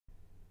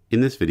In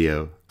this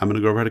video, I'm going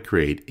to go over how to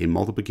create a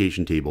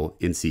multiplication table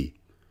in C.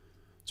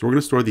 So we're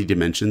going to store the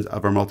dimensions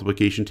of our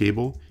multiplication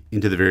table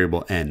into the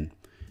variable n,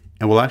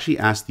 and we'll actually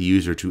ask the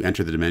user to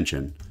enter the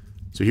dimension.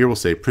 So here we'll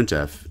say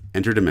printf,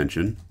 enter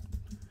dimension,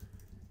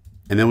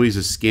 and then we'll use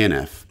a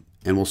scanf,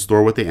 and we'll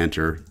store what they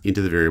enter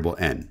into the variable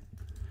n.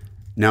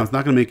 Now it's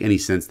not going to make any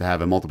sense to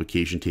have a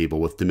multiplication table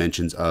with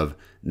dimensions of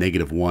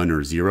 -1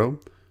 or 0,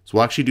 so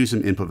we'll actually do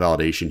some input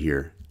validation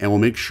here, and we'll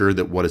make sure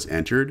that what is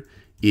entered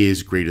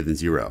is greater than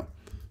 0.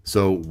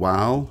 So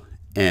while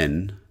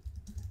n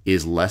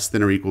is less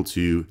than or equal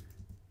to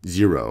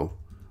 0,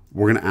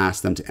 we're going to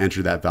ask them to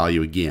enter that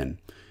value again.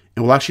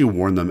 And we'll actually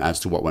warn them as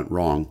to what went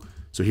wrong.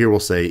 So here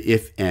we'll say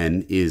if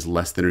n is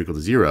less than or equal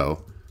to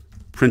 0,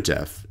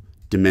 printf,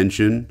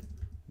 dimension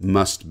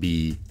must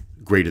be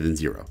greater than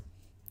 0.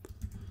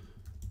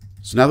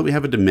 So now that we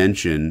have a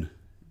dimension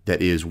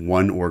that is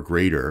 1 or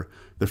greater,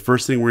 the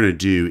first thing we're going to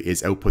do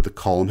is output the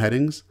column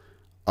headings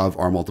of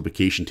our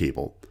multiplication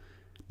table.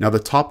 Now the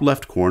top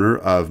left corner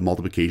of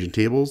multiplication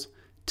tables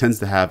tends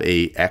to have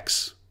a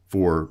X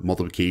for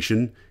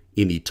multiplication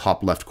in the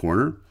top left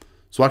corner.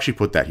 So I'll actually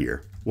put that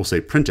here. We'll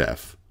say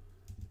printf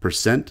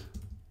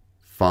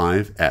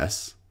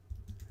 %5s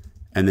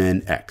and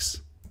then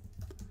X.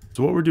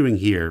 So what we're doing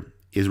here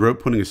is we're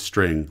outputting a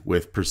string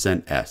with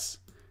 %s,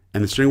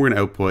 and the string we're going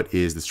to output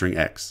is the string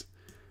X.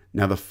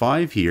 Now the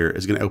 5 here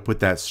is going to output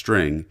that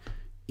string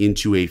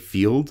into a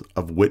field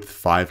of width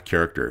 5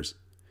 characters.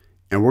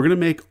 And we're going to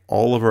make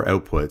all of our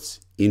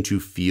outputs into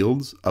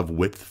fields of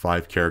width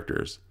 5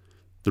 characters.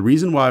 The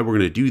reason why we're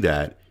going to do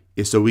that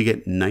is so we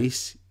get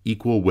nice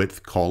equal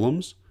width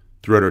columns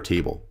throughout our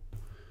table.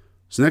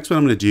 So next what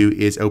I'm going to do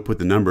is output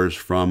the numbers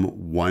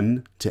from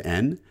 1 to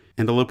n,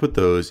 and I'll output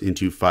those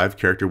into 5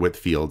 character width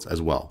fields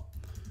as well.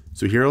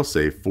 So here I'll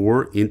say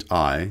for int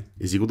I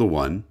is equal to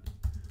 1,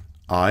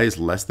 I is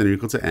less than or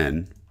equal to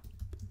n,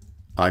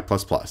 I++.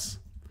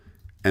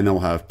 And then we'll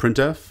have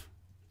printf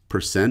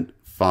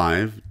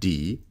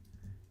 %5d,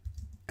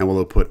 and we'll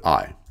output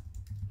I.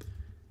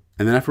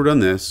 And then after we're done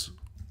this,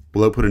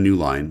 we'll output a new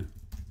line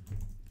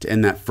to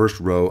end that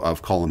first row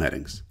of column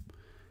headings.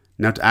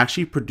 Now to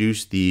actually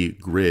produce the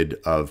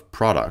grid of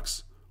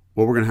products,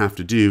 what we're going to have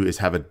to do is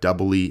have a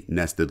doubly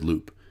nested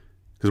loop,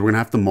 because we're going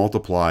to have to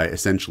multiply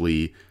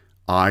essentially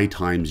I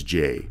times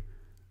j,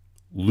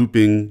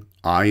 looping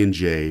I and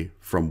j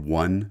from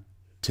 1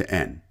 to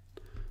n.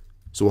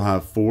 So we'll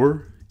have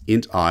for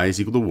int I is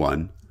equal to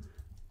 1,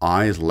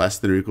 I is less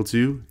than or equal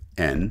to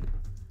n,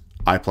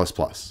 I++.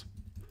 And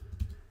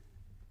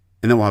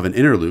then we'll have an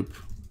inner loop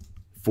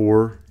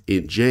for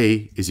int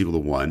j is equal to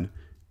 1,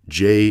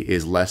 j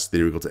is less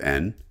than or equal to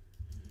n,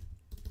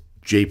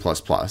 j++.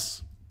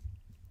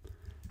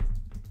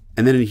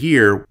 And then in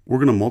here, we're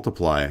going to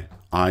multiply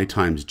I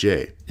times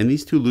j. And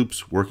these two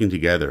loops working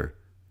together,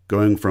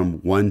 going from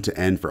 1 to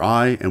n for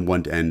I and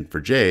 1 to n for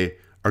j,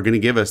 are going to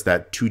give us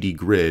that 2D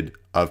grid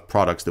of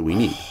products that we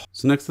need.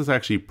 So next, let's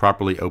actually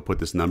properly output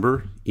this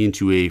number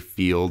into a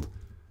field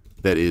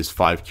that is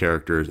 5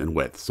 characters in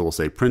width. So we'll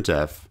say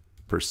printf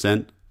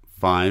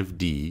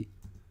 %5d,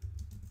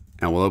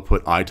 and we'll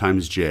output I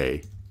times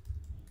j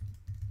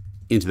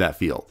into that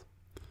field.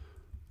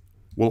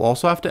 We'll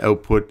also have to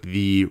output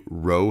the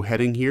row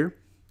heading here.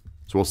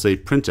 So we'll say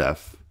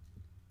printf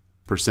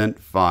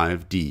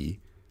 %5d,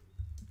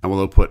 and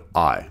we'll output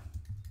I.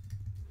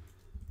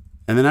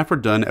 And then after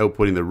we're done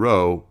outputting the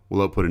row,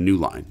 we'll output a new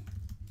line.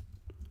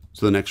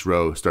 So the next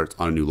row starts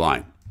on a new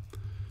line.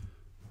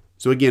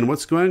 So again,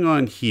 what's going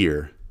on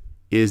here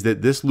is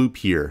that this loop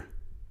here,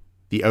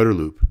 the outer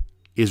loop,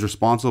 is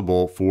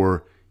responsible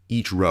for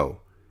each row.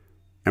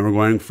 And we're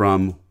going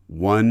from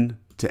 1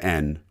 to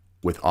n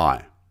with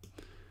I.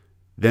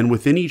 Then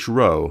within each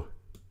row,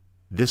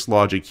 this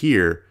logic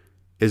here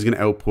is going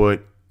to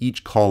output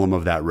each column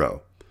of that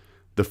row.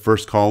 The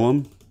first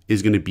column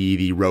is going to be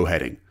the row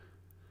heading.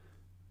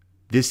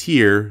 This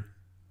here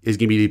is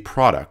going to be the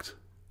product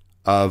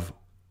of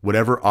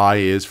whatever I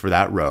is for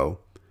that row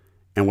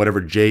and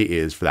whatever j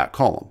is for that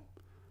column.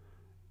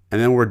 And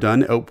then when we're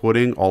done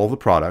outputting all of the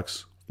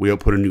products, we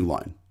output a new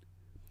line.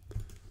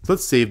 So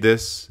let's save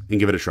this and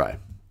give it a try.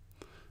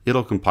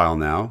 It'll compile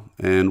now,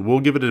 and we'll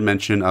give it a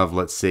dimension of,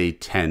 let's say,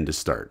 10 to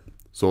start.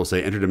 So we'll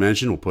say enter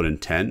dimension, we'll put in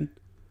 10,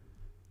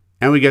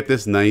 and we get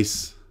this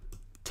nice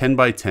 10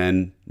 by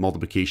 10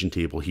 multiplication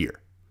table here.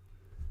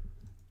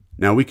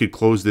 Now we could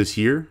close this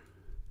here,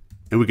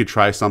 and we could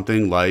try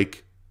something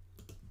like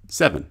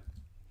 7.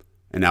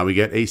 And now we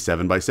get a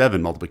 7 by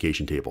 7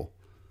 multiplication table.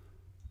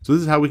 So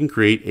this is how we can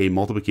create a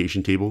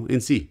multiplication table in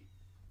C.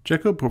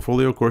 Check out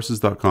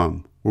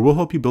portfoliocourses.com, where we'll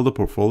help you build a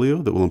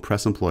portfolio that will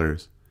impress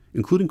employers,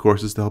 including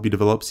courses to help you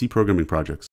develop C programming projects.